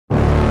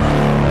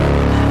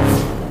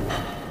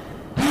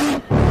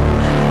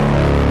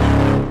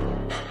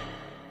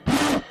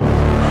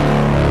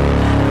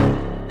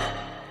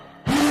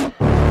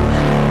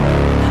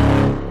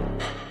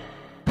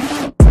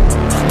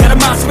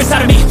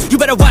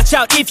watch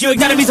out if your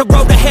enemy's a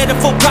road ahead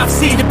of full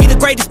prophecy. To be the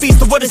greatest beast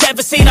the world has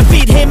ever seen. I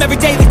feed him every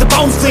day like the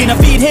bones clean. I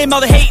feed him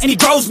all the hate and he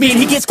grows me. And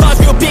he gets claws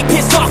real big,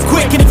 pissed off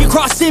quick. And if you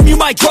cross him, you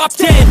might drop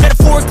dead.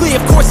 Metaphorically,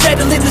 of course,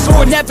 settling the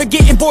score. Never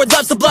getting bored,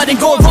 loves the blood and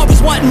gore.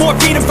 Always wanting more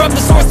freedom from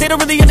the source. They don't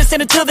really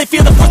understand until they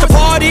feel the force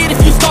departed.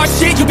 If you start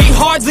shit, you'll be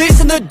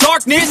heartless in the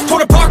darkness.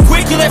 Torn apart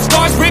quick, you left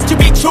scars ripped. You'll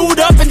be chewed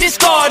up and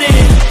discarded.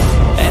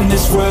 And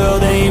this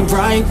world ain't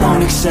right,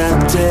 won't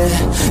accept it.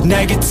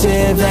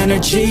 Negative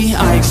energy,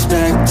 I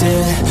expect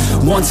it.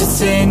 Once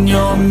it's in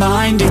your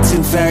mind, it's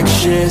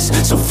infectious.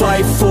 So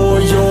fight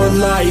for your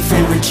life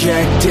and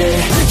reject it.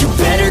 You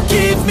better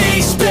give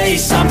me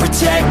space, I'm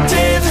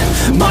protective.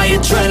 My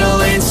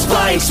adrenaline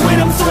spikes when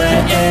I'm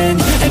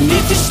threatened. And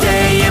if you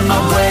stay in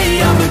my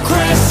way, I'm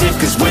aggressive.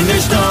 Cause when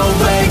there's no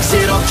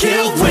exit, I'll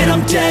kill when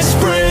I'm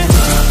desperate.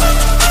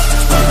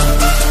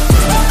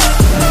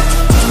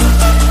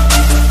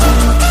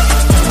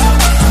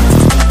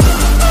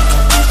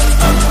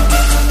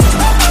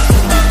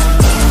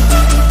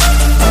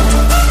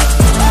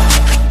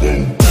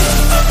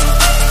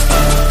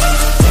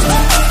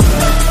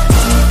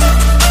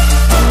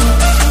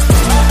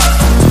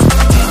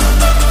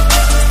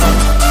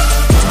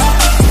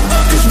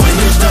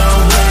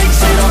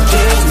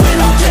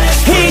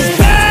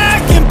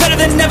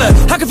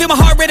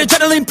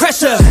 Adrenaline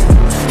pressure,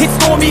 it's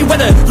stormy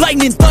weather,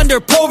 lightning, thunder,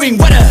 pouring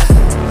weather.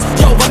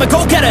 Yo, I'm a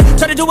go-getter,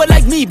 try to do it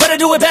like me, but I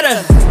do it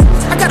better.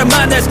 I got a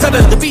mind that's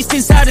clever, the beast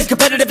inside is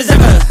competitive as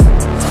ever.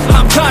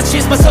 I'm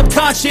conscious, my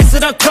subconscious,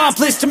 an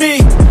accomplice to me.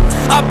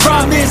 I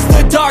promise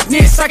the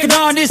darkness, I can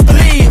honest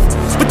believe.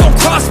 But don't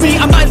cross me,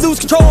 I might lose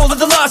control of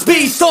the lost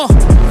beast.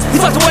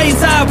 He's locked away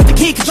inside with the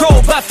key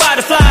controlled by fight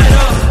or flight.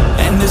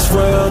 And this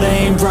world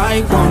ain't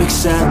right, won't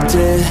accept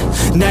it.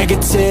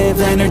 Negative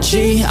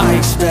energy, I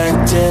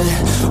expect it.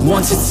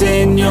 Once it's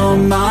in your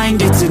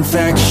mind, it's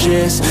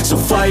infectious. So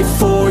fight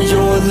for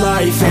your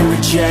life and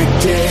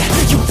reject it.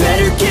 You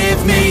better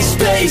give me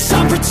space,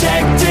 I'm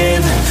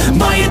protective.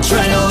 My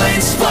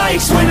adrenaline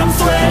spikes when I'm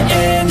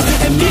threatened.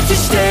 And if you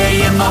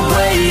stay in my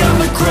way,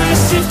 I'm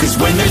aggressive. Cause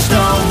when there's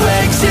no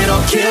exit,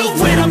 I'll kill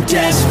when I'm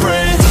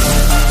desperate.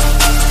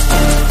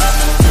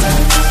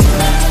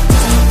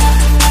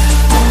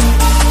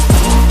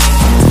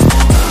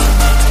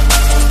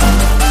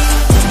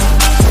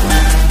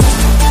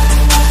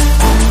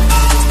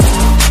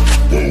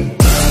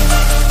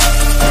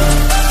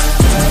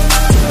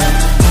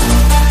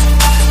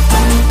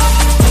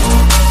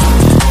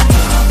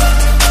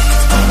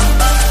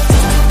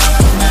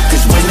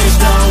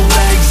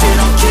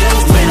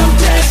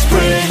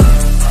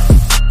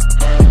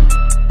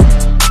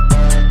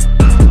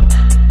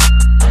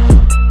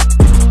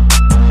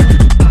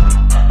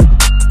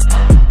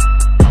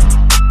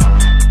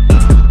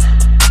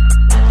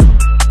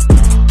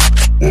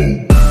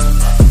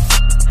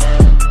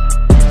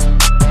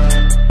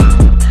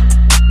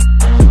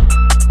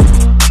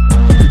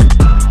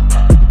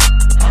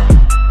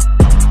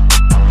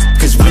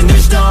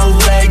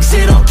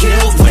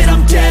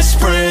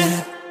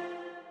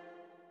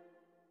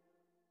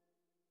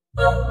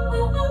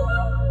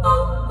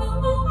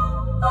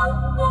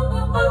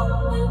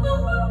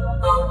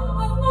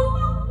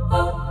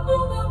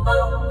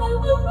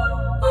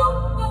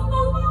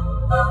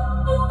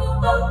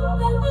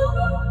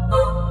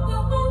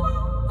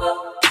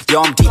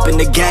 Yo, I'm deep in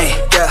the game,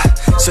 yeah,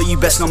 so you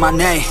best know my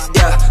name,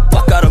 yeah.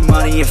 Fuck all the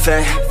money and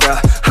fame,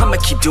 yeah, I'ma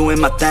keep doing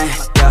my thing,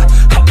 yeah.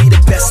 I'll be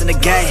the best in the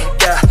game,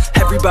 yeah,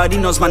 everybody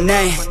knows my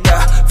name,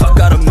 yeah. Fuck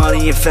all the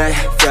money and fame,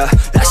 yeah,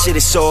 that shit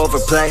is so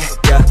overplayed,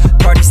 yeah.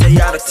 Parties, they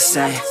all look the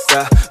same,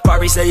 yeah,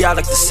 parties, they all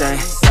look the same,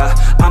 yeah.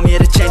 I'm here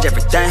to change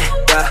everything,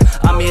 yeah,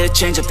 I'm here to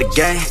change up the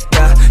game,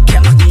 yeah.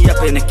 Can't lock me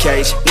up in a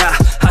cage, nah,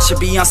 I should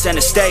be on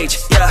center stage,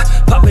 yeah.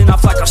 Popping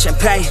off like I'm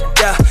champagne,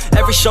 yeah.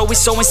 Every show is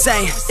so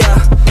insane,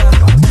 yeah.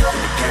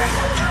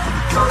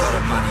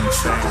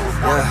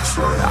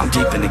 Yeah, I'm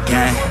deep in the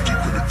game.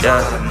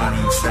 Yeah,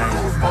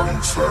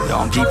 yo,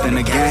 I'm deep in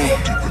the game.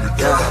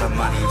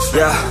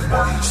 Yeah,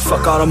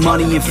 fuck all the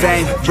money and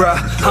fame, bruh.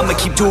 I'ma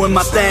keep doing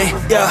my thing.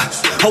 Yeah,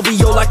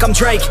 OVO like I'm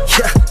Drake.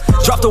 Yeah,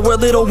 drop the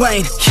word Lil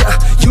Wayne. Yeah,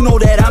 you know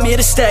that I'm here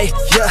to stay.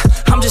 Yeah,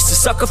 I'm just a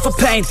sucker for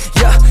pain.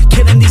 Yeah,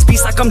 killing these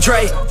beats like I'm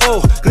Dre.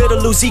 Oh, Little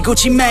Uzi,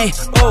 Gucci Mane.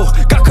 Oh,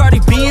 got Cardi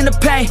B in the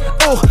pain.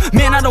 Oh,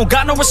 man, I don't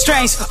got no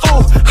restraints.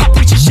 Oh, I'm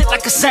preaching shit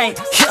like a saint.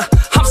 Yeah,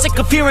 I'm sick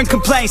of hearing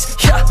complaints.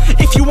 Yeah,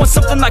 if you want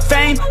something like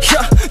fame,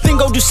 yeah, then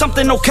go do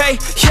something okay.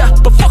 Yeah,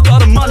 but fuck all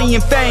the money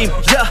and fame.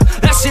 Yeah,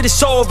 that shit is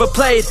so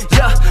overplayed.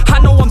 Yeah, I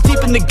know I'm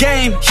deep in the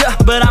game. Yeah,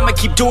 but I'ma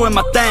keep doing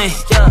my thing.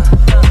 Yeah,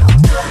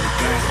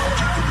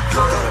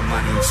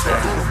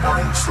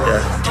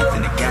 yeah, I'm deep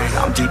in the game.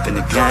 I'm deep in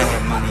the game.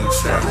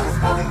 Yeah,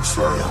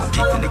 I'm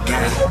deep in the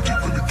game.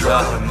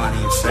 Yeah,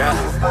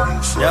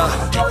 yeah,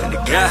 I'm deep in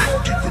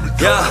the game.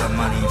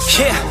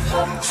 Yeah,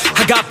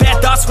 I got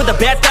bad thoughts with a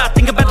bad thought.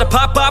 Think about to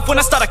pop off when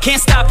I start, I can't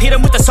stop. Hit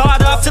them with the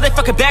sawed off till they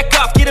fucking back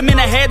off. Get them in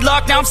a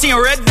headlock, now I'm seeing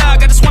red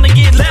dog. I just wanna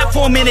get loud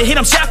for a minute, hit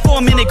them shot for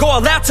a minute. Go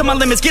all out to my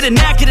limits, get a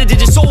knack, get a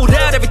digit sold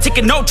out. Every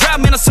ticket, no drought,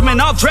 man, I'm swimming,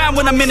 I'll drown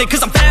when I'm in it.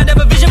 Cause I'm found, have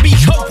a vision, be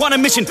hope on a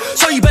mission.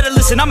 So you better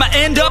listen, I'ma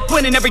end up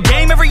winning every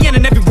game, every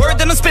inning, every word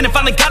that I'm spinning.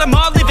 Finally got them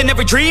all living,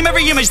 every dream,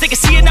 every image. They can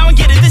see it now and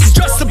get it, this is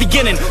just the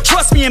beginning.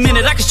 Trust me a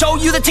minute, I can show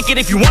you the ticket.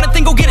 If you want it,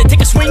 then go get it.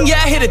 Take a swing, yeah,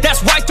 hit it,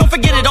 that's right, don't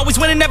forget it. Always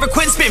winning, never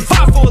quitting, spitting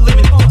fire for a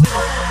living.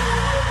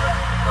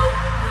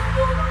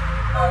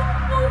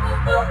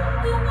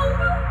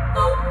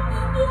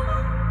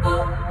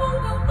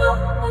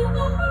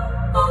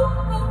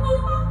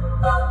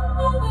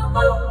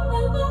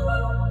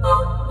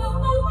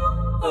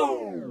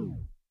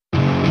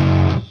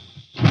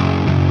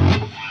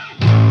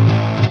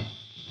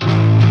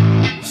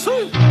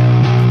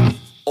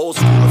 Old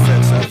school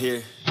effects out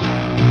here.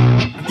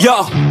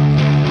 Yo,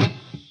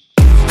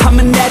 I'm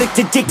an addict,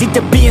 addicted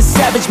to being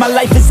savage. My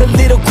life is a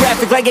little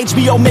graphic, like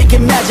HBO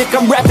making magic.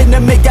 I'm rapping to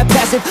make that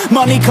passive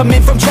money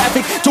coming from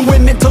traffic.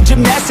 Doing mental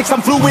gymnastics,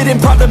 I'm fluid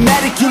and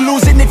problematic. You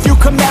losing if you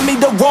come at me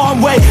the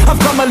wrong way. I've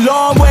come a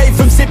long way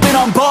from sipping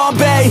on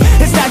Bombay.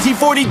 It's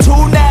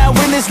 1942 now,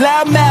 in this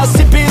loud mouth,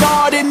 sipping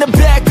hard in the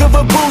back of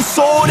a booth,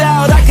 sold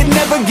out. I can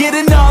never get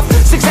enough.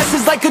 Success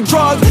is like a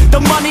drug, the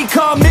money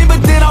come in,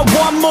 but then I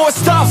want more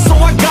stuff. So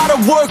I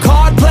gotta work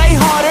hard, play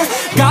harder,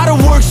 gotta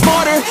work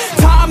smarter.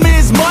 Time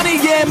is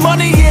money, yeah,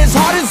 money is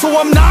hard, and so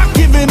I'm not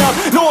giving up.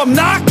 No, I'm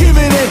not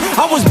giving in.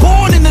 I was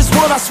born in this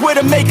world, I swear,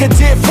 to make a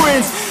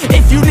difference.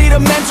 If you need a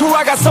mentor,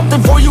 I got something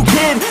for you,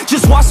 kid.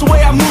 Just watch the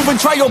way I move and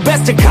try your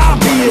best to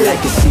copy it.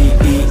 Like a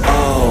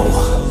CEO,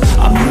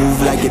 I move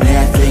like an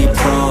athlete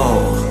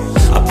pro.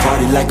 I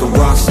party like a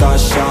rock star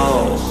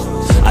show.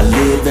 I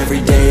live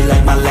every day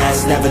like my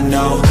last, never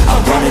know. I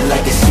run it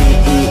like a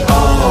CEO.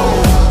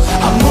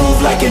 I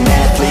move like an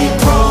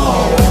athlete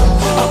pro.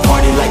 I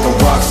party like a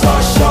rock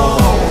star show.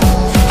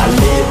 I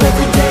live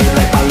every day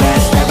like my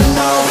last, never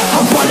know.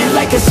 I'm running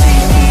like a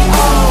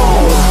CEO.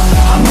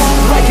 I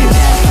move like an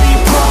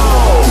athlete pro.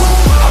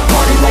 I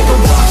party like a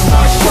rock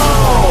star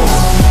show.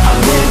 I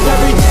live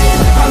every day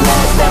like my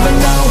last, never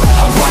know.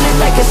 I'm running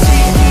like a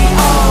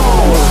CEO.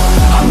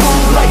 I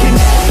move like an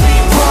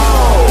athlete pro.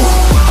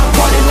 I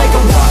party like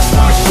a rock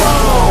star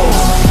show.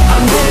 I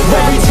live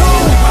every day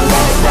like my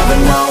last, never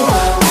know.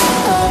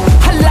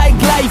 I like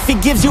life,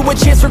 it gives you a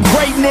chance for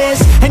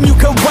greatness. And you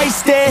can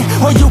waste it,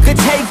 or you can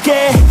take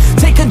it.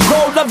 Take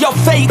control of your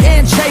fate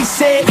and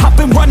chase it. I've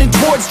been running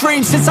towards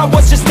dreams since I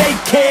was just a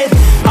kid.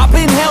 I've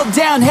been held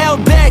down,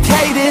 held back,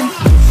 hated.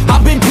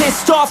 I've been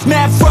pissed off,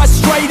 mad,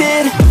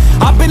 frustrated.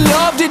 I've been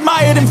loved,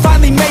 admired, and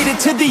finally made it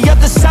to the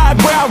other side,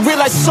 where I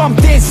realized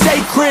something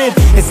sacred.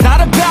 It's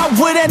not about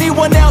what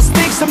anyone else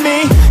thinks of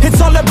me.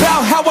 It's all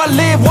about how I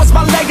live, what's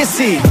my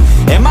legacy.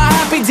 Am I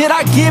happy, did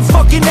I give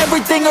fucking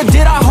everything, or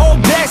did I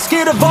hold back,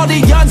 scared of all the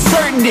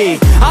uncertainty?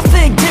 I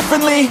think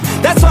differently,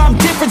 that's why I'm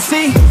different,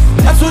 see.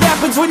 That's what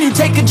happens when you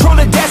take control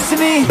of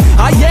destiny.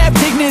 I have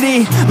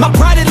dignity, my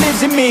pride, it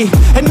lives in me.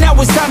 And now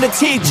it's time to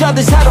teach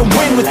others how to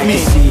win with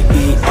me.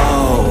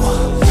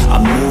 CEO, I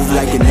move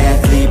like an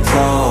athlete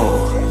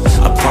pro.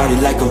 I party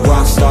like a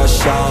rock star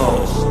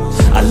show.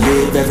 I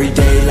live every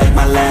day like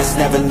my last,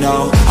 never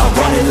know. I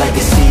run it like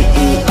a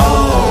CEO.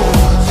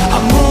 I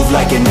move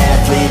like an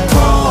athlete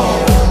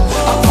pro.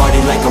 I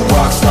party like a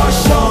rock star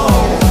show.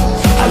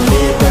 I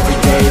live every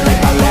day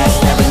like my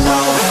last, never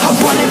know. I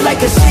run it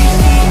like a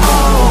CEO.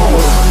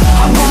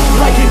 I move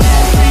like an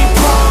athlete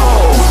pro.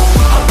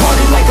 I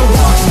party like a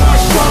rock star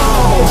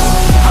show.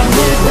 I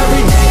live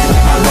every day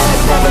like my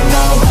last, never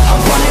know. I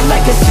run it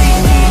like a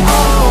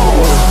CEO.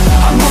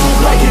 I move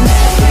like an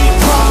athlete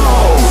pro.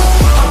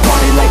 I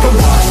party like a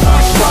rock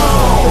star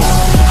show.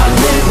 I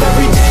live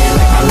every day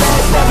like my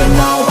last, never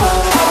know.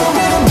 I will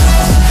be the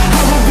best,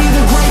 I will be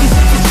the greatest.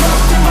 If it's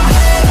trust in my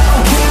head, I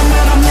don't care,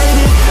 man, I made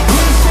it.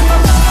 Peace in my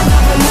mind,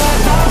 never let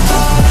down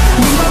thought.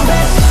 Live my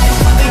best life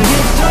with the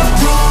gift of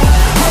God.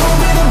 I will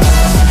be the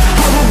best,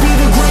 I will be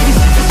the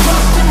greatest. If it's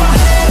trust in my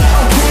head, I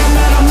don't care,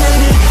 man, I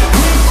made it.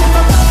 Peace in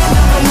my mind,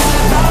 never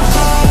let down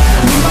thought.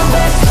 Live my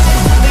best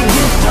life with the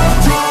gift of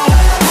God.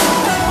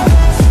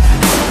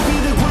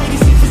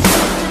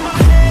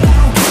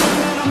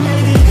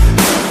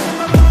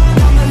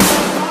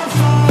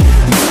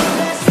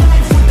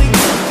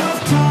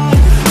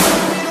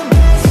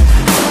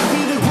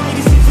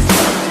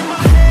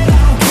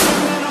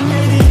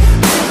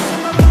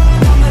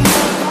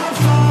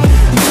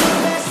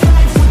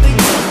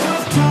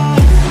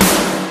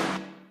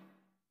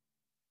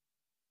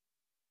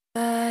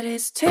 But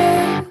it's too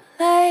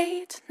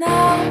late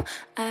now.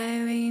 I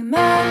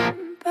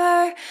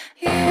remember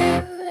you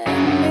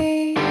and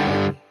me,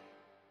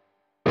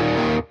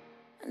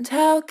 and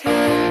how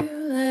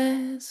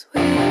careless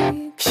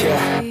we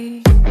could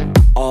be.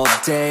 All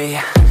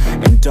day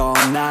and all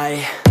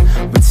night,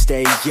 we'd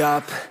stay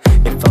up,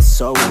 it felt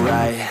so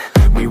right.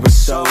 We were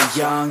so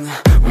young,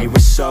 we were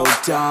so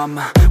dumb.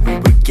 We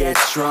would get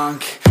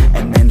drunk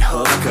and then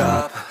hook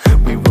up.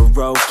 We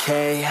were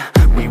okay,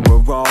 we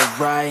were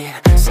alright,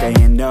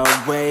 staying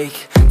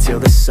awake till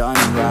the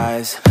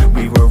sunrise.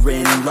 We were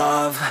in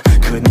love,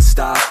 couldn't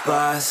stop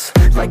us,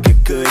 like a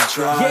good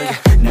drug,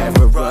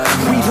 never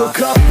enough. We'd hook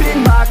up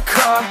in my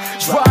car,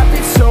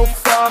 driving so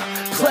far,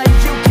 play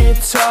you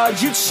guitar,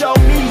 you'd show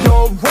me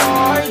your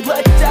art,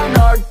 let down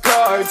our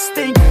guards,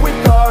 think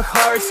with our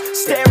hearts,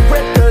 stare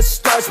at the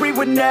stars, we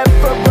were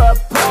never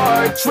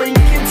apart.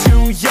 Drinking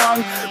too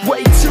young,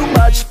 way too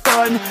much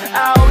fun,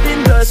 out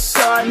in the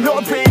sun,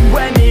 orbit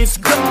when it's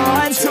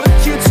gone. Took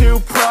you to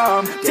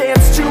prom,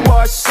 dance to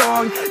our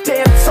song,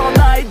 dance all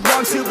night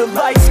long till the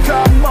lights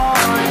come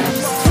on.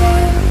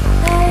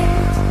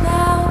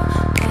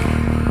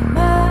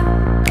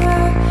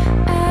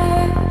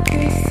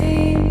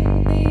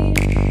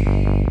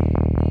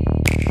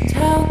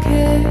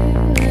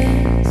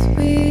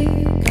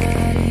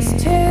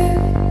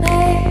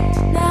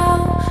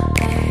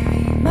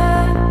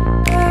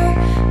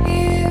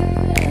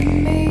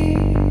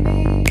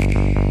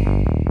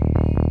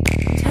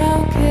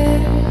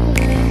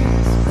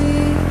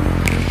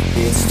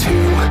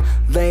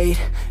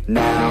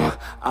 Now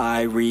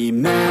I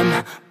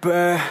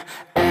remember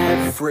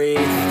everything,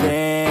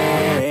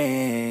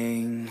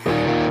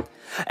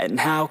 and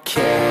how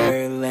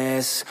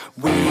careless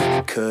we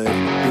could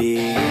be,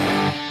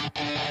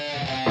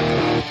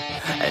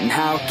 and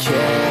how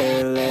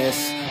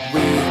careless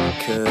we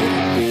could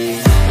be,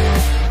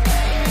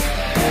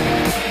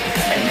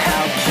 and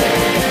how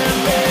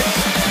careless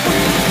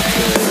we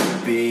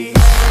could be.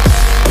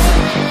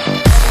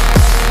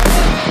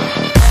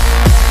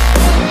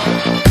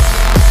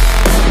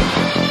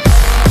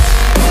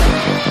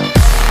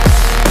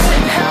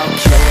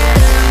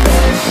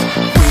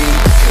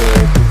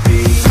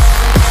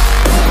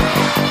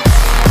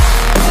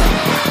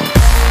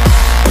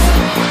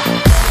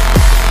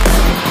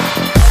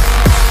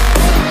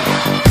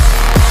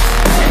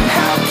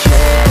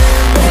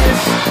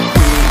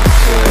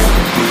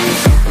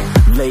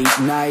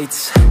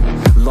 Nights,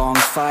 long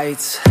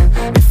fights,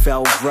 it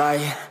felt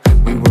right,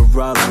 we were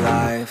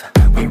alive.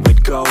 We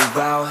would go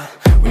out,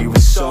 we were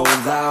so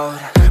loud,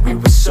 we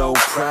were so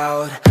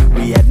proud,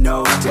 we had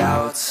no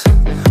doubts.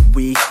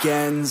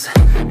 Weekends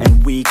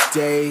and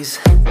weekdays,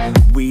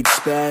 we'd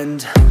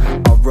spend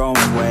our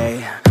own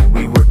way.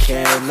 We were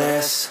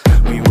careless,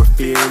 we were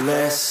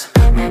fearless,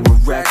 we were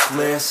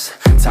reckless,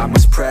 time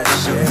was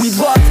precious. We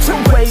loved to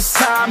waste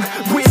time,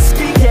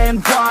 whiskey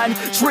and wine,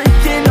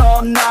 drinking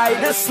all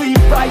night, asleep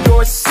by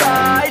your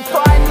side.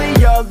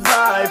 Finally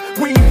alive,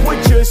 we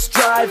would just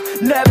drive,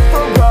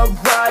 never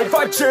arrive.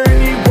 Our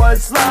journey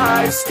was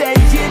live,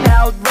 staying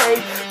out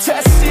late,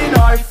 testing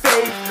our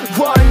fate,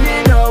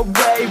 running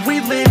away. We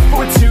live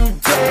for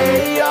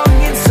today, young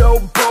and so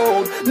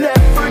bold,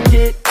 never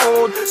get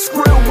old.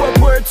 Screw what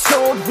we're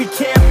told, we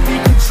can't be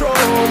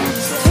controlled.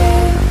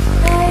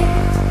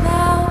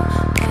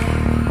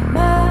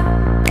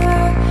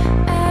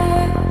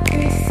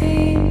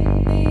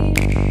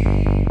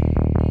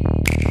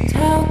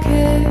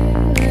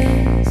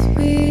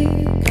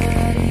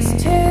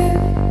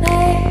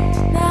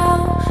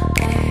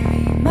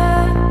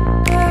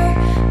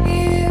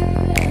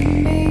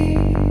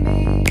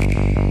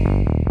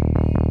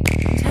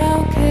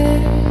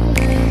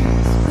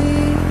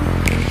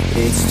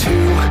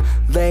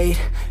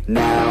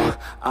 Now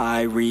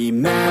I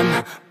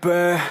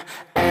remember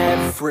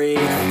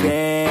everything,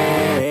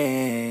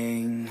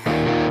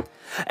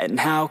 and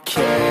how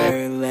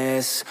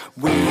careless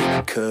we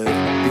could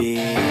be,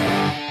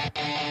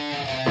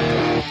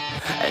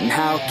 and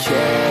how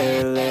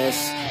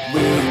careless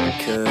we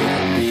could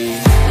be,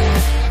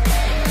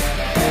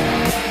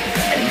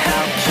 and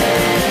how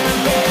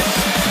careless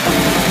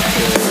we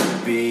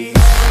could be.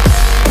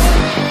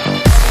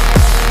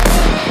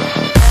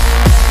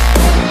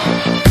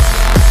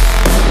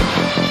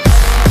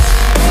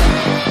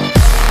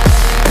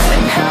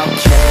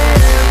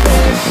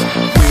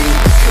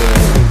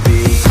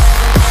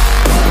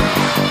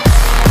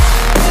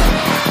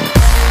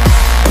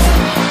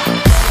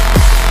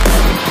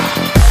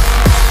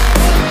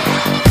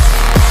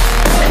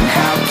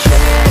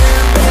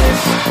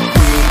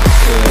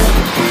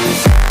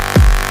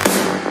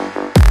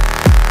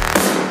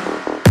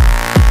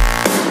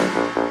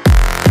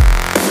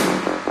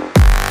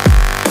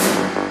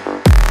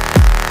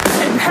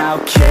 How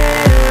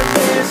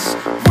careless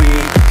we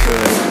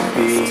could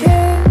be. It's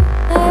too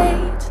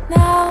late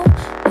now,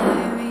 I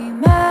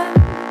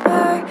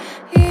remember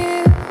you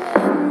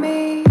and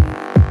me,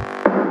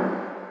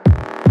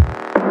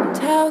 and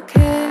how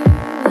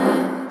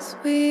careless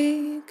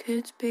we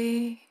could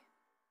be.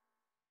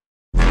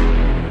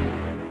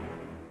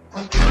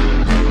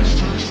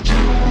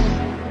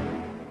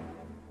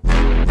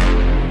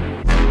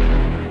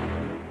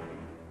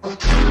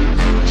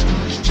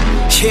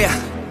 Yeah,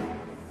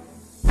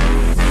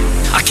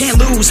 I can't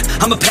lose.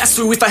 I'ma pass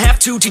through if I have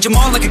to, teach them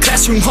all like a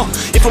classroom,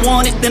 If I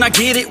want it, then I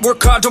get it,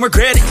 work hard, don't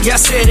regret it, yeah,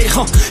 I said it,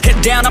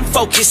 Head down, I'm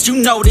focused, you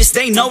notice,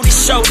 they notice,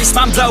 show this,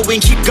 mind blowing,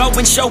 keep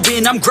going,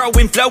 showing, I'm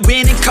growing,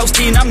 flowing and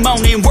coasting, I'm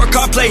moaning, work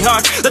hard, play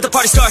hard, let the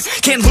party start.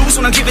 Can't lose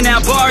when I'm giving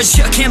out bars,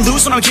 yeah, can't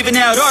lose when I'm giving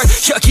out art.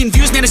 Yeah, getting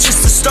views, man, it's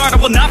just the start,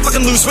 I will not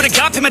fucking lose. Swear to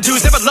God, pay my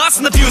dues, never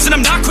lost in the views, and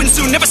I'm not quitting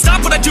soon, never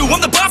stop what I do,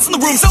 I'm the boss in the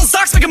room, selling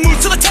stocks, making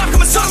moves, till the top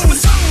coming soon.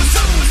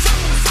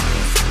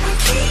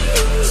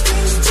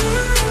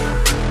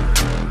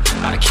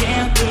 I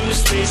can't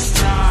lose this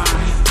time.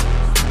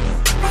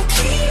 I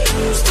can't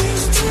lose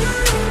this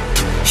time.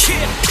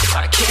 Yeah,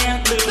 I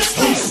can't lose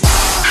this time.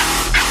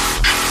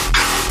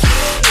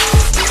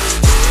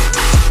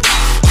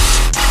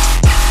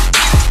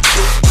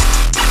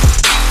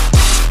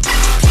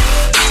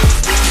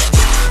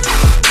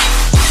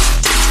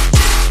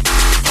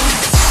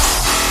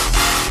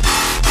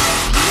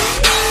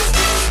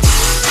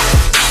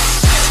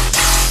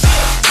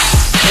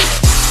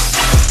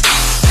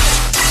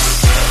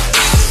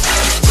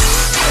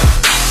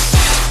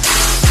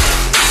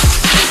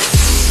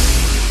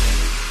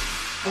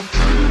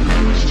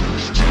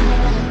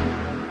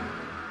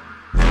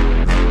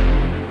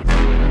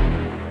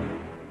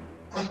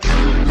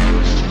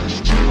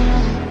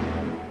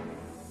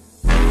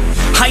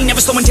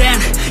 Slowing down,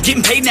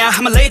 getting paid now,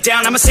 I'ma lay it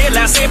down, I'ma say it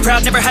loud, say it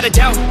proud, never had a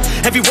doubt.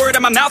 Every word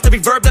out my mouth, every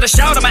verb that I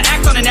shout, I'ma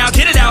act on it now,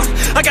 get it out.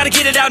 I gotta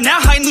get it out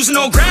now, I ain't losing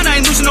no ground, I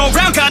ain't losing no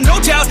round, got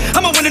no doubt.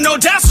 I'ma win it, no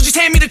doubt, so just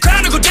hand me the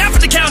crown or go down for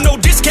the count. No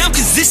discount,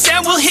 cause this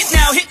sound will hit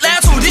now, hit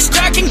loud, so this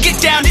crowd can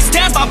get down. This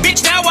town's my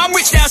bitch now, I'm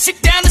rich now,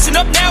 sit down, listen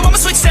up now, I'ma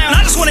switch sound.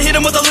 I just wanna hit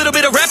 'em with a little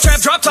bit of rap trap,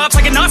 drop tops,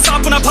 I can not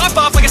stop when I pop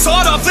off, like a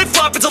sawed off, flip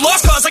flop, it's a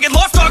lost cause, I get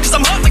lost dog, cause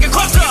I'm hot like a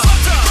crop top.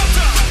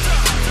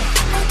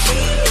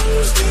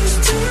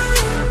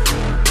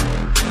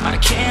 I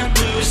can't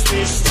lose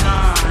this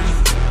time.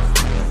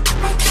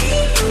 I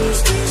can't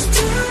lose this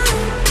time.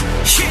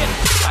 Yeah,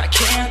 I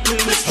can't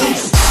lose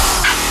this time.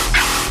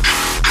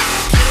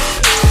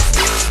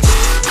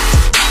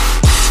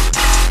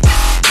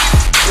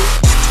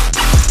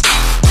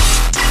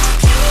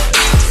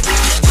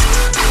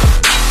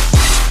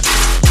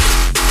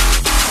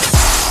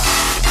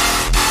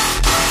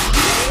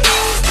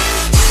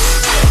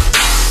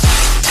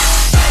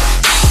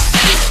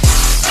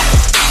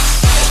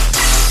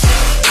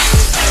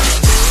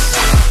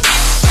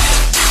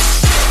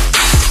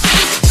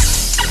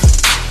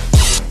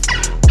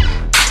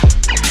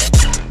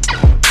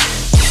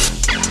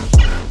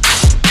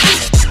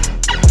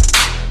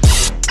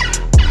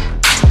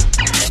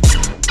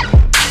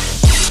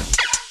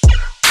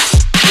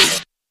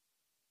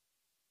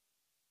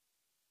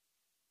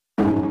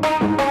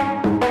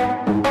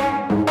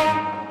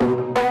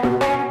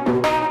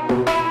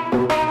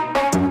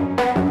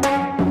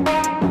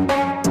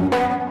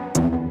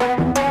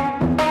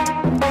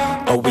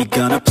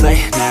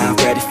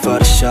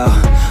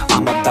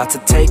 To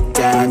take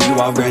down, you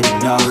already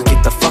know.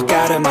 Get the fuck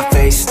out of my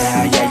face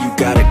now, yeah, you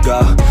gotta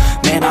go.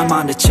 Man, I'm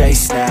on the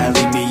chase now,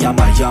 leave me on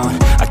my own.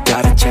 I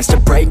got a chance to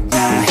break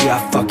now, here I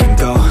fucking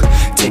go.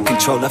 Take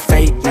control of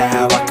fate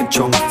now, I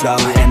control my flow.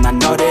 And I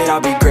know that I'll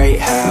be great,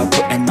 how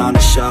putting on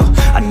a show.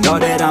 I know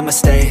that I'ma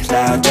stay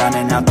loud,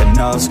 drowning out the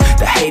noise.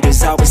 The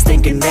haters always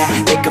thinking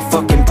that they could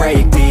fucking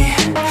break me.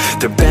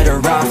 They're better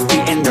off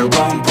eating their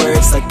own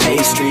words like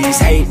pastries.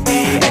 Hate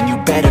me, and you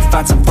better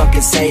find some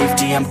fucking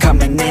safety. I'm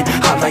coming in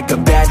hot like a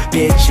bad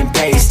bitch and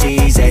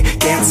pasties. They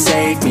can't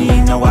save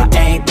me, no I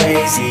ain't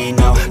lazy,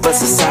 no. But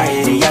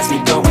society has me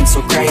going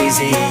so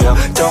crazy, yo.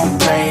 Don't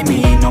blame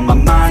me, no my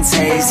mind's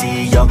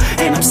hazy, yo.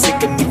 And I'm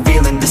sick of me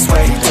feeling this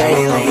way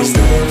daily. I'll always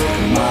live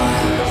my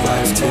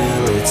life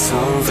till it's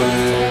over,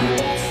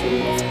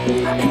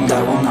 and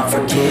I will not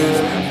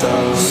forgive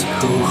those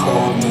who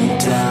hold me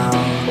down.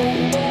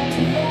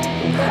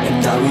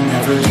 And I will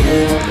never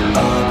give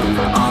up,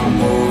 I'm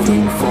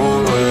moving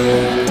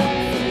forward.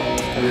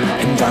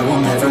 And I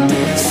will never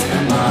miss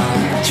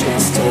my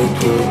chance,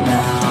 take it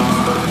now.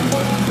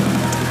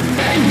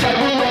 And I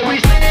will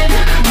always live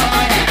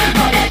my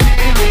life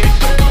till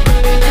it's over.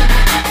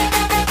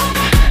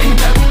 And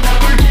I will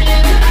never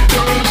give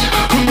those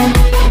who hold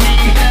me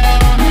down.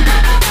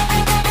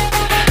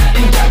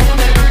 And I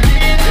will never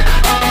give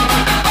up,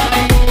 I'm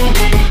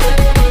moving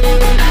forward.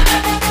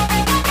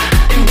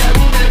 And I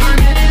will never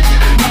miss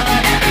my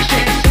chance,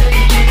 take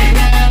it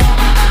now.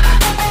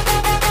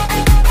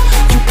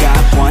 You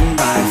got one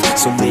life,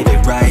 so live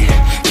it right.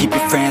 Keep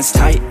your friends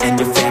tight and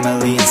your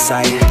family in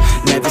sight.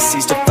 Never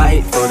cease to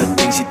fight for the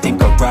things you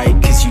think are right,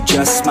 cause you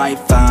just might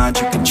find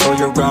you control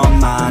your own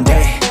mind,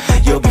 eh?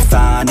 You'll be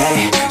fine,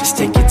 eh? Just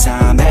take your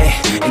time, eh?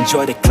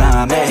 Enjoy the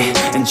climb, eh?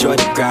 Enjoy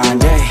the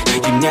grind, eh?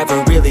 You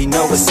never really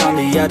know what's on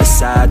the other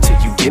side till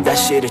you give that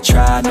shit a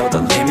try. Know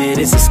the limit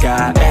is the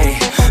sky, eh?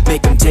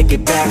 Make them take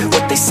it back,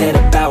 what they said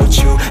about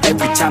you.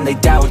 Every time they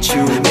doubt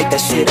you, make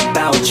that shit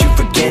about you.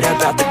 Forget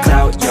about the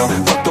clout, yo.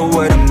 Fuck the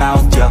word of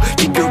mouth, yo.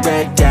 Keep your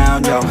head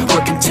down, yo.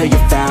 Work until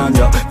you're found,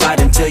 yo. Fight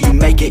until you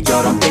make it,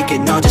 yo, don't think it,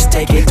 no, just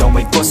take it. Don't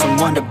wait for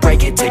someone to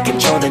break it, take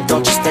control, then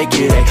don't just take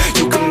it, hey.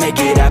 You can make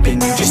it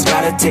happen, you just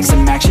gotta take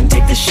some action.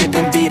 Take the ship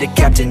and be the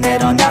captain,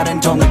 head on out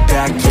and don't look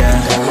back,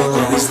 yeah. I will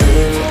always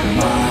live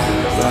my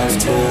life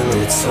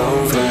till it's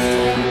over,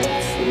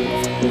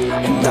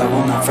 and I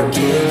will not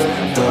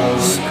forgive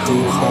those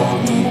who hold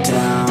me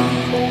down.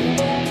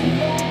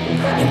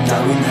 And I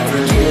will never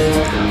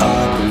give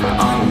up,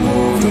 I'm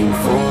moving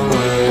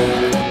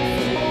forward,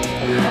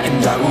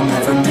 and I will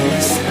never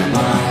miss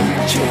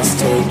my chance,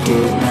 take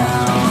it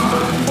now.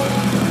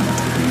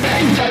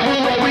 And I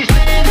will always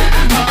live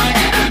my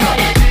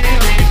life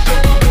till it's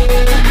over,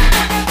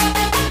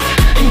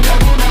 and I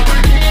will not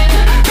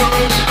forgive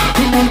those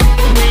who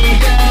hold me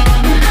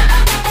down.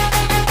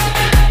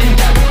 And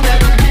I will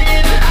never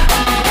give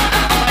up,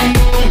 I'm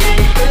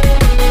moving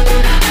forward,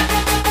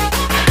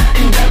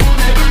 and I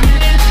will never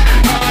miss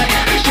my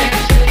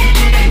chance, take it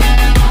now.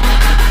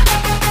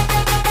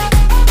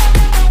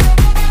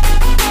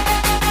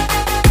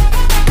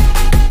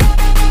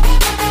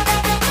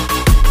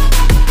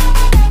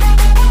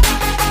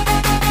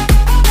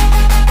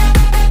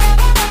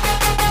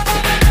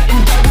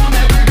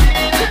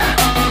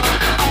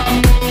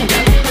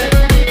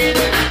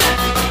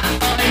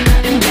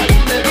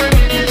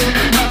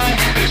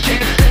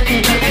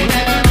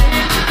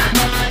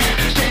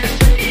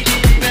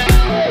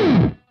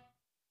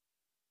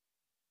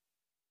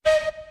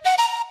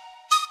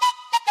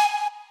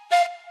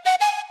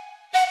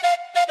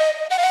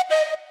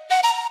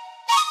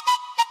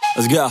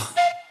 Let's go.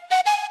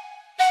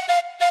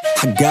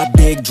 I got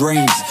big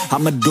dreams,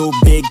 I'ma do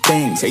big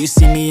things. Yeah, you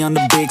see me on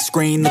the big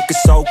screen, looking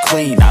so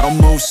clean. I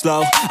don't move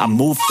slow, I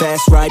move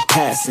fast, right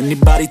past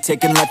anybody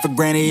taking life for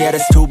granted, yeah,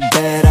 that's too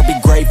bad. I be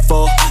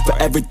grateful for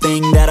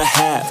everything that I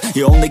have.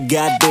 You only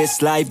got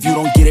this life, you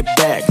don't get it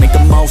back. Make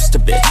the most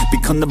of it,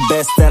 become the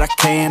best that I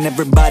can.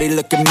 Everybody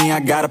look at me, I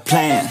got a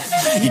plan.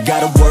 You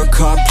gotta work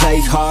hard,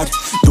 play hard,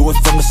 do it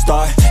from the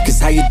start. Cause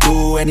how you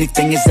do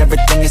anything is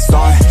everything is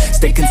art.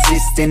 Stay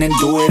consistent and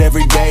do it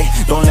every day.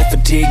 Don't let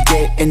fatigue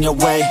get in your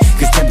way.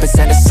 Cause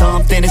 10% of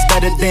something is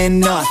better than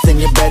nothing.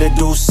 You better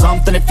do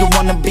something if you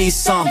wanna be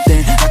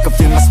something. I can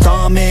feel my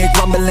stomach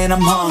rumbling,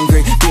 I'm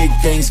hungry. Big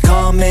things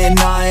coming,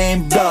 I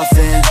ain't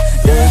bluffing,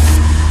 yeah.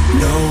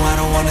 No, I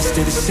don't wanna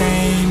stay the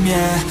same,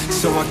 yeah.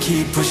 So I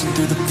keep pushing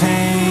through the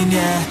pain,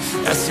 yeah.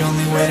 That's the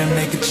only way to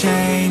make a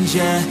change,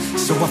 yeah.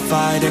 So I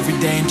fight every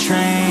day and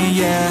train,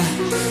 yeah.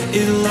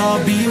 It'll all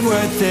be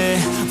worth it.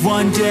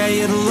 One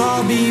day it'll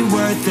all be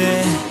worth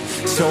it.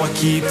 So I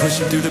keep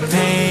pushing through the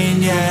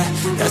pain, yeah.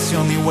 That's the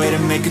only way to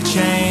make a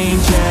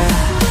change, yeah.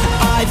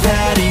 I've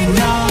had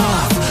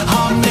enough,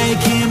 I'm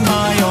making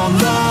my own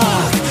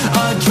luck.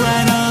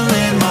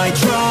 Adrenaline, my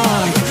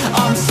drug,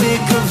 I'm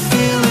sick of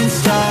feeling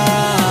stuck.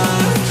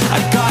 I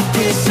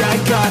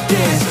got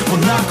this, will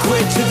not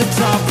quit to the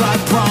top, I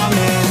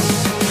promise.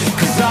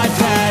 Cause I've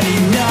had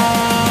enough.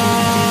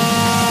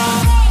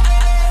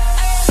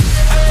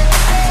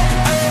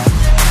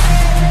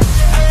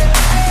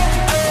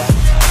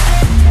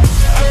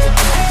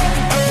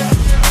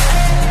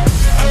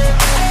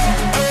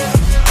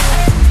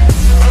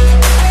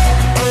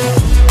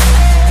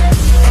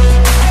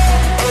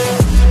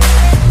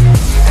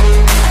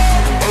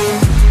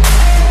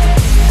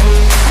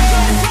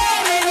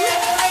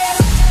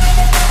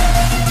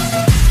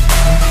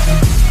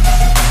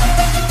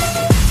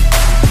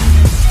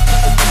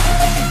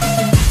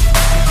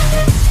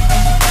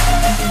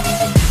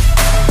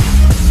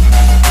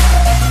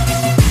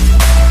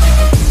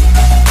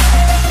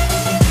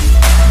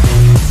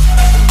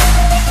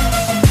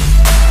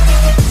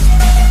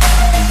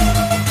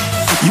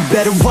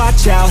 Better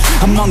watch out,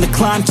 I'm on the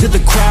climb to the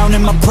crown.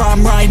 In my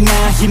prime right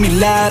now, hear me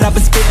loud, I've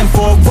been spitting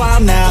for a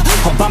while now.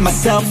 All by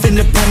myself,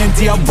 independent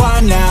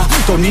DIY now.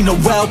 Don't need no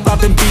help,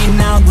 I've been beating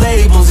out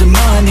labels and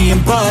money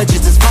and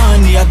budgets, it's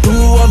funny. I do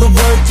all the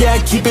work, yeah,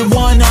 keep it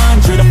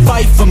 100. I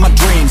fight for my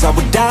dreams, I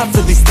would die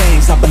for these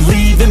things. I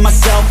believe in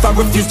myself, I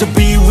refuse to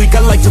be weak, I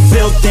like to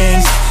build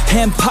things.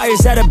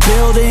 Empires out of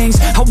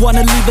buildings, I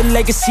wanna leave a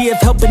legacy of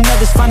helping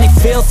others finally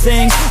feel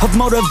things. Of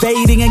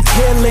motivating and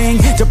killing,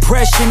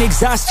 depression,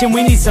 exhaustion,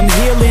 we need some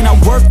healing. I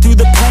work through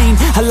the pain,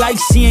 I like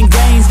seeing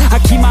gains. I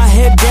keep my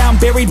head down,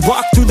 buried,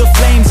 walk through the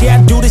flames. Yeah,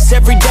 I do this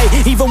every day,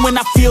 even when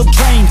I feel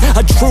drained.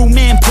 A true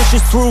man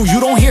pushes through, you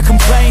don't hear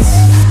complaints.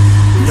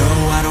 No,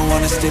 I don't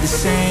wanna stay the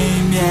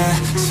same, yeah.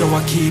 So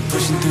I keep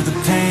pushing through the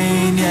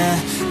pain, yeah.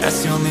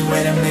 That's the only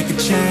way to make a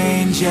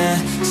change, yeah.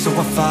 So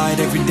I fight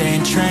every day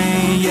and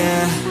train,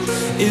 yeah.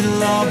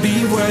 It'll all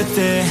be worth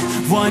it.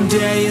 One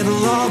day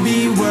it'll all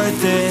be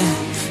worth it.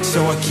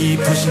 So I keep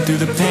pushing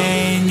through the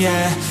pain,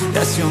 yeah.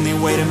 That's the only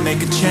way to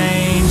make a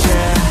change,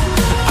 yeah.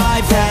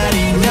 I've had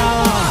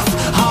enough,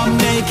 I'm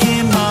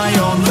making my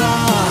own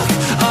luck.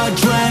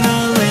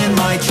 Adrenaline,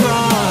 my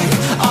drug,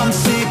 I'm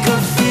sick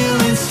of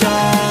feeling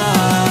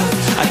stuck.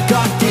 I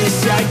got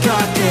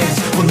this,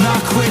 will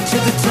not quit to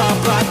the top,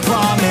 I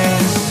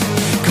promise.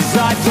 Cause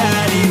I've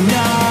had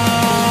enough.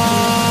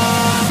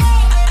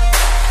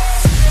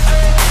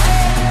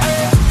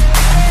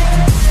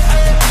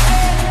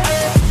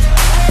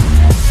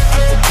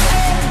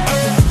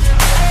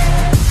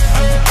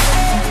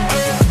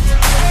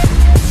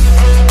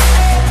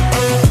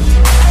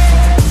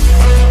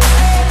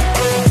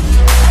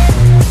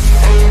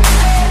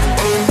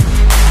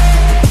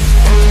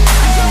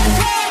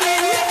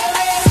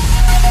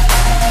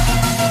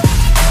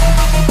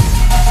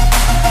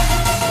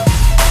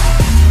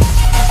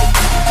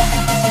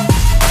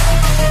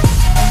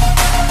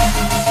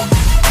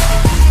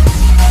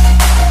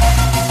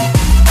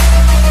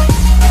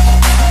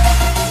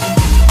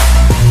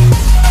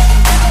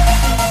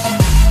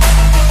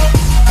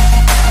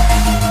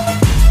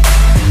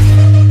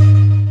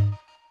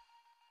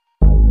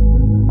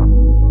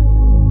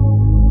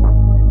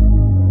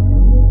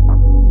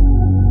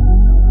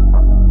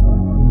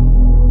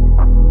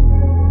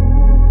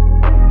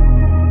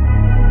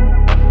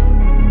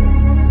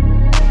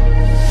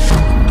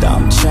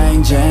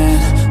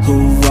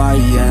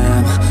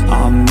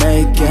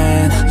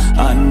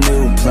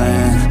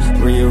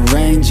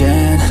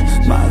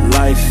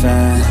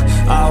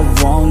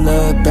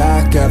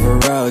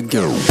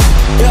 ago.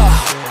 Yeah,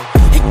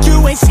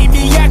 you ain't see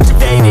me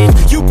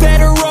activated. You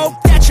better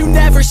hope that you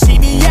never see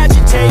me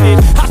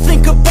agitated. I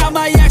think about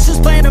my actions,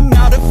 plan them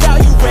out,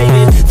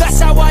 evaluated. That's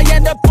how I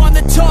end up on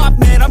the top,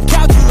 man, I'm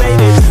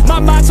calculated. My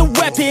mind's a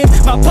weapon,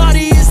 my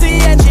body is the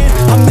engine.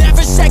 I'm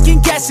never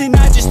second guessing,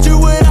 I just do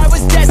what I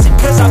was destined.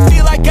 Cause I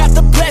feel I got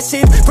the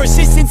blessing,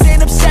 persistence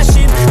and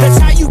obsession. That's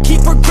how you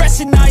keep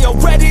progressing, I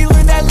already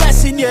learned that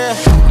lesson, yeah.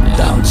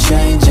 I'm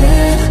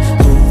changing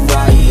who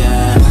I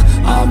am,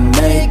 I'm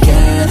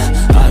making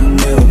a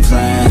new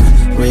plan,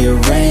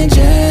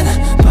 rearranging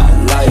my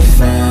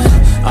life and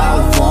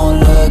I won't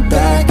look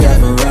back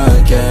ever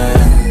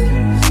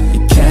again.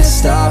 You can't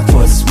stop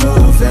what's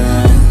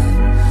moving,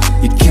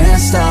 you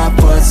can't stop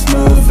what's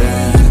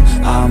moving.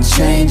 I'm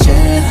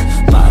changing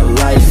my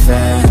life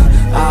and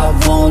I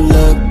won't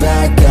look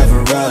back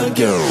ever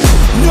again.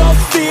 No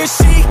fear,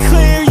 see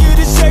clear, you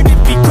deserve to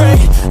be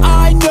great.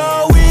 I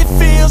know it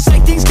feels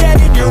like things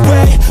get in your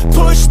way.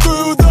 Push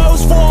through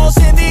those walls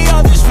and the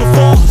others will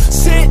fall.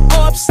 Sit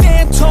up,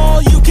 stand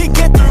tall, you can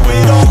get through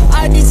it all.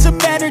 I need some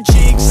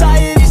energy,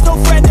 anxiety's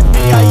no friend to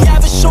me. I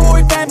have a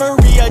short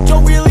memory, I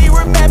don't really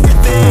remember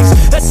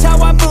things. That's how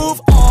I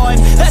move on,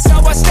 that's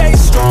how I stay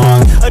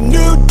strong. A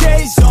new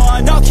day's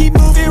on, I'll keep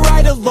moving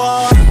right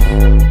along.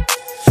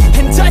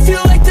 And I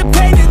feel like the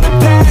pain in the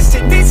past,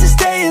 it needs to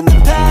stay in the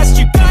past.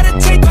 You gotta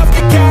take off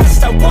the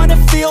cast. I wanna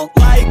feel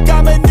like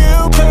I'm a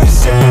new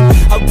person.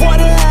 I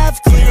wanna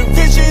have clear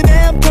vision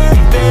and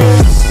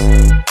purpose.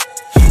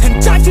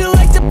 And I feel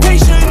like the pain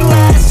shouldn't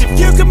last. If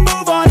you can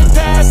move on and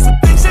past the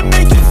things that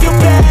make you feel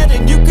bad,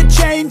 and you can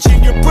change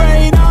in your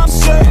brain, I'm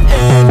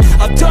certain.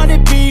 I've done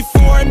it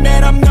before and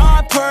man, I'm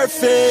not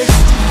perfect.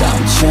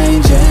 I'm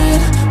changing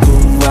who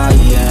I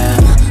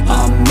am,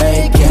 I'm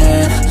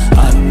making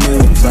a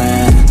new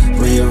plan,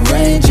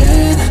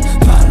 rearranging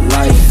my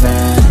life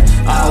and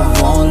I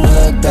won't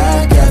look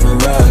back ever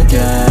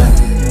again.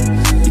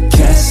 You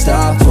can't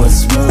stop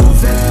what's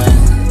moving,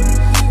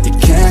 you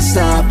can't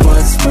stop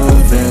what's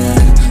moving.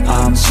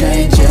 I'm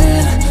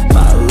changing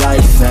my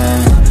life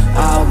and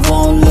I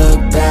won't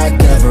look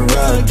back ever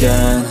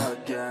again.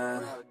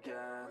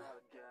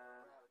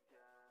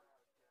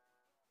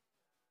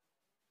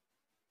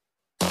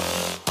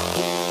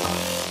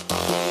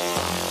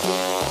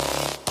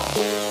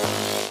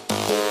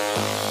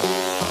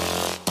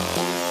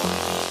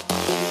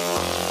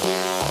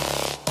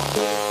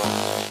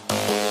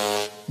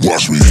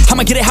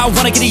 I'ma get it how I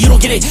wanna get it, you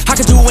don't get it. I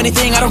can do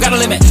anything, I don't got a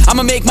limit.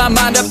 I'ma make my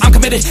mind up, I'm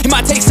committed. It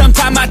might take some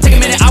time, might take a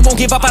minute. I won't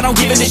give up, I don't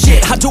give in to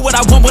shit. I do what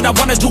I want when I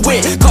wanna do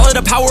it. Call it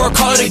a power or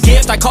call it a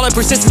gift, I call it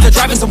persistence or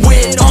driving some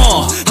wit.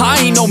 I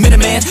ain't no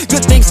minute man,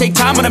 good things take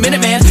time when I'm in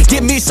it, man.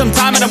 Give me some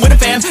time and I'm with a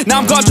fam. Now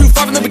I'm gone too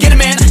far from the beginning,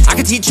 man. I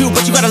can teach you,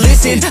 but you gotta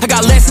listen. I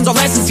got lessons, all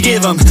lessons to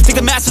give them. Think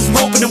the masses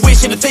are open and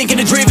wishing and thinking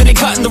and driven and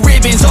cutting the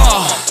ribbons,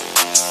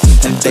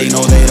 And they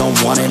know they don't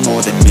want it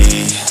more than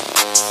me.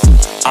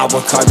 I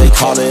work hard, they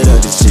call it a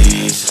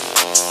disease.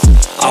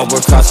 I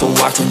work hard so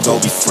I can go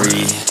be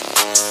free,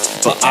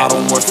 but I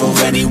don't work for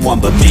anyone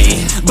but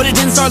me. But it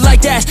didn't start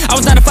like that. I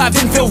was 9 to 5,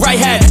 didn't feel right.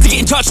 Had to get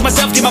in touch with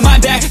myself, get my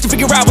mind back, to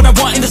figure out what I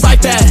want in this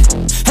life bad.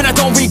 And I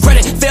don't regret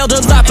it, failed a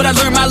lot, but I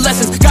learned my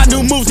lessons. Got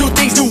new moves, new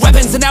things, new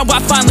weapons, and now I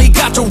finally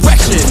got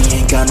direction.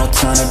 We ain't got no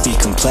time to be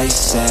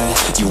complacent.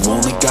 You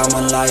only got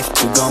one life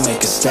to go make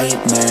a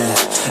statement.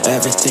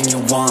 Everything you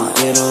want,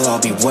 it'll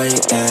all be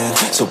waiting.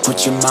 So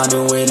put your mind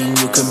to it and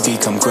you can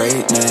become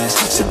greatness.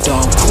 So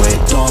don't quit,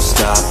 don't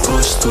stop,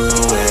 push through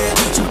it.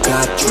 You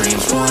got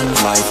dreams, one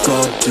life,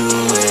 go do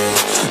it.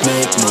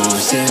 Make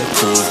moves,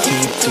 improve,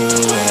 keep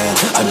doing.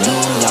 A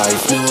new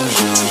life, new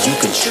you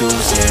can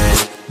choose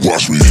it.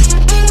 Watch me.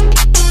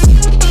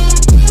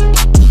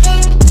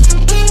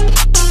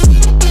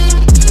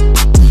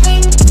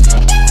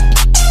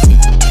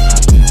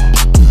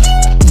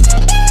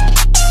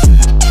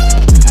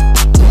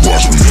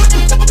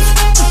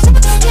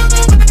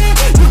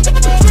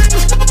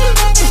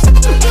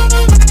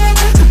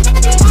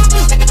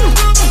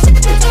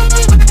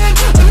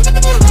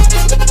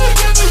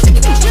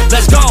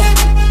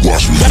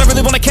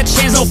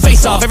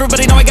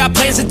 Everybody know I got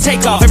plans to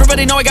take off.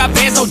 Everybody know I got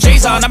bands, no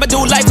J's on. I'ma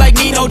do life like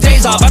me, no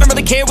days off. I don't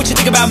really care what you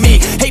think about me.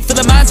 Hate for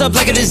the mind's up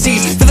like a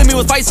disease, filling me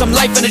with fight, some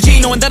life energy,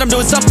 knowing that I'm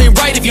doing something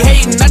right. If you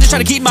hating, I just try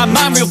to keep my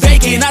mind real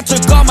vacant. I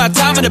took all my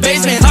time in the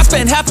basement, I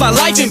spent half my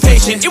life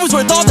impatient. It was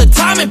worth all the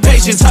time and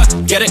patience,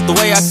 get it, the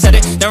way I said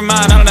it. Never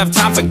mind, I don't have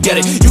time, forget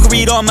it. You can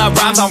read all my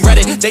rhymes on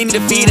Reddit. They need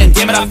a feed and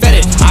damn it, I fed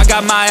it. I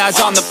got my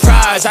eyes on the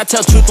prize, I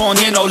tell truth, won't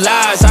hear no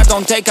lies. I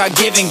don't take, I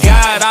give and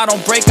guide. I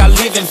don't break, I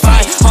live and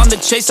fight. On the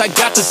chase, I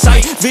got the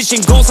sight. Vision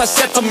goals, I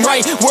set them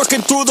right.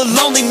 Working through the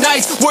lonely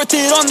nights, worth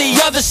it on the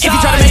other side. If you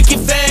try to make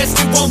it fast,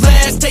 it won't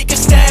last. Take a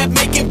stab,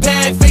 make it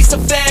bad. Face a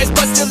fast,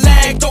 but still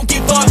lag. Don't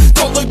give up,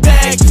 don't look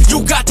back.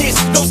 You got this,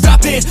 no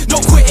stopping, no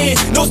quitting,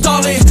 no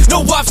stalling,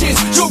 no options.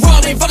 You're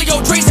all in, follow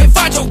your dreams and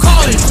find your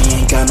calling.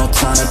 We ain't got no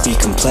time to be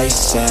complete.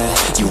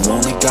 complacent. You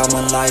only got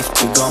one life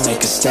to go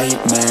make a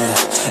statement.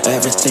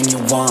 Everything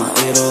you want,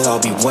 it'll all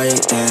be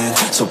waiting.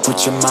 So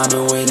put your mind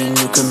to it and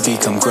you can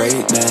become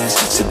greatness.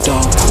 So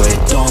don't quit,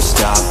 don't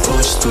stop,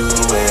 push through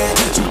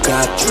it. You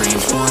got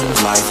dreams, one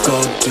life,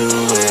 go do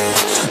it.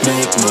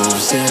 Make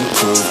moves,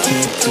 improve,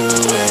 keep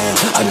doing.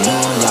 A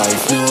new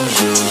life, new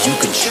you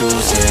can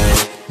choose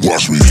it.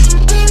 Watch me.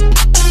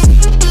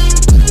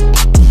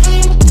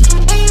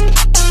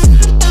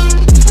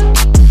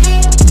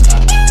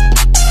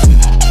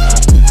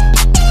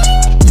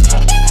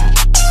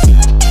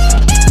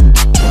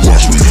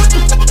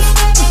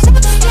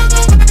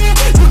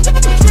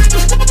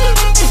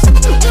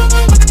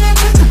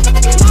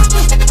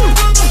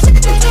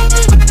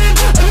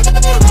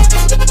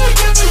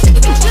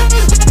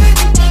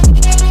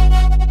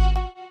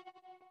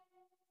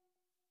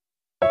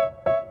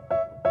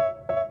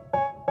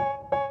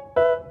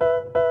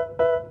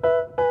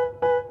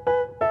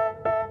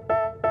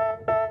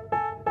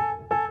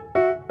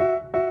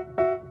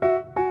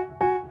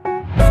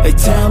 They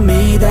tell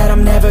me that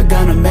I'm never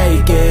gonna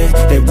make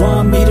it. They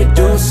want me to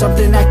do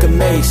something that could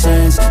make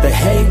sense. They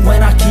hate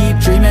when I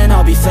keep dreaming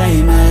I'll be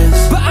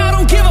famous, but I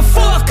don't give a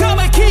fuck,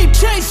 I'ma keep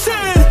chasing.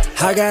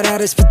 I got all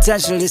this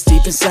potential that's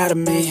deep inside of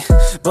me,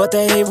 but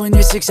they hate when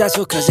you're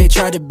successful cause they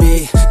try to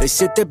be. They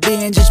sit there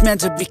being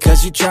judgmental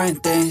because you're trying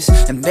things,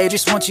 and they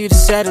just want you to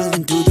settle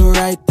and do the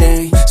right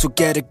thing. So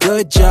get a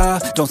good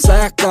job, don't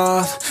slack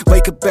off.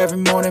 Wake up every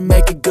morning,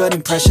 make a good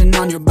impression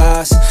on your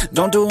boss.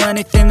 Don't do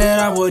anything that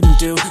I wouldn't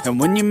do, and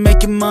when you're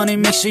making money,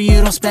 make sure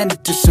you don't spend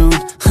it too soon.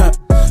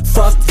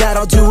 Fuck that,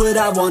 I'll do what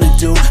I wanna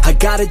do. I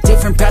got a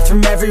different path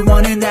from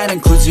everyone and that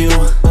includes you.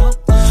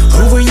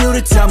 Who are you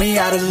to tell me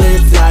how to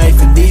live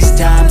life? In these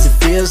times it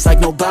feels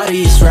like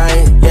nobody's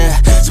right, yeah.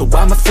 So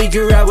I'ma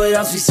figure out what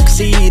else we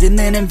succeed, and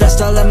then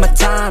invest all of my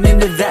time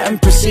into that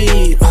and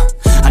proceed.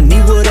 I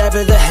need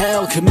whatever the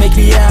hell could make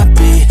me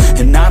happy,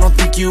 and I don't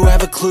think you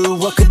have a clue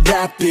what could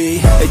that be.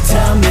 They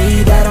tell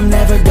me that I'm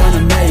never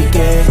gonna make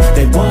it.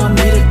 They want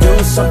me to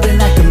do something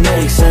that could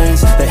make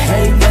sense. They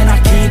hate when I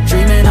keep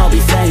dreaming I'll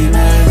be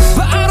famous,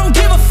 but I don't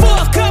give a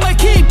fuck, I'ma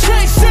keep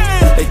chasing.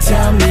 They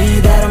tell me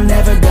that I'm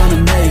never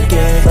gonna make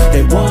it.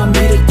 They want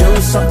me to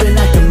do something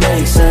that can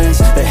make sense.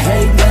 They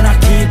hate when I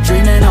keep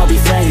dreaming I'll be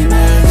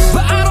famous,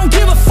 but I don't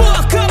give a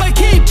fuck, I'ma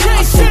keep chasing.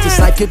 I think this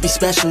life could be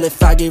special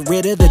if I get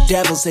rid of the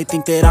devils. They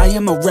think that I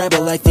am a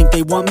rebel, I think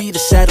they want me to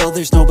settle.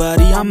 There's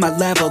nobody on my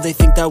level. They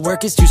think that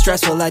work is too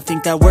stressful, I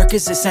think that work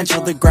is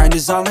essential. The grind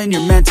is all in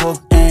your mental,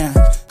 and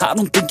I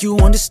don't think you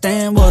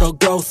understand what I'll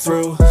go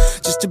through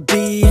just to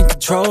be in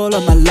control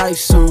of my life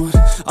soon.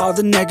 All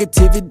the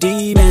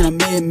negativity, man,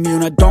 I'm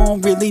immune. I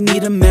don't really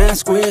need a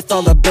mask with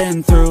all I've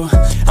been through.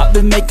 I've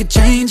been making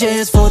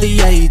changes for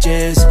the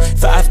ages.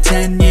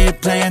 5-10 year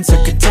plans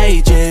are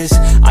contagious.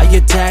 I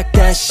attack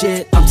that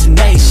shit, I'm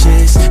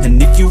tenacious.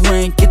 And if you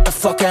ain't, get the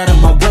fuck out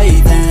of my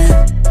way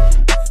then.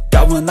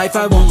 Got one life,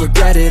 I won't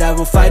regret it. I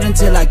will fight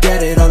until I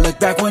get it. I'll look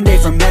back one day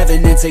from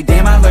heaven and say,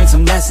 damn, I learned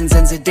some lessons.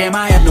 And say, damn,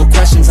 I have no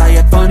questions. I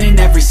had fun in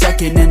every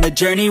second, and the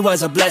journey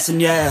was a blessing,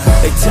 yeah.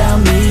 They tell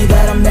me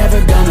that I'm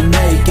never gonna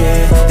make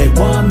it. They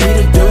want me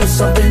to do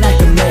something that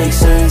can make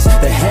sense.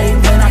 They hate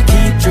when I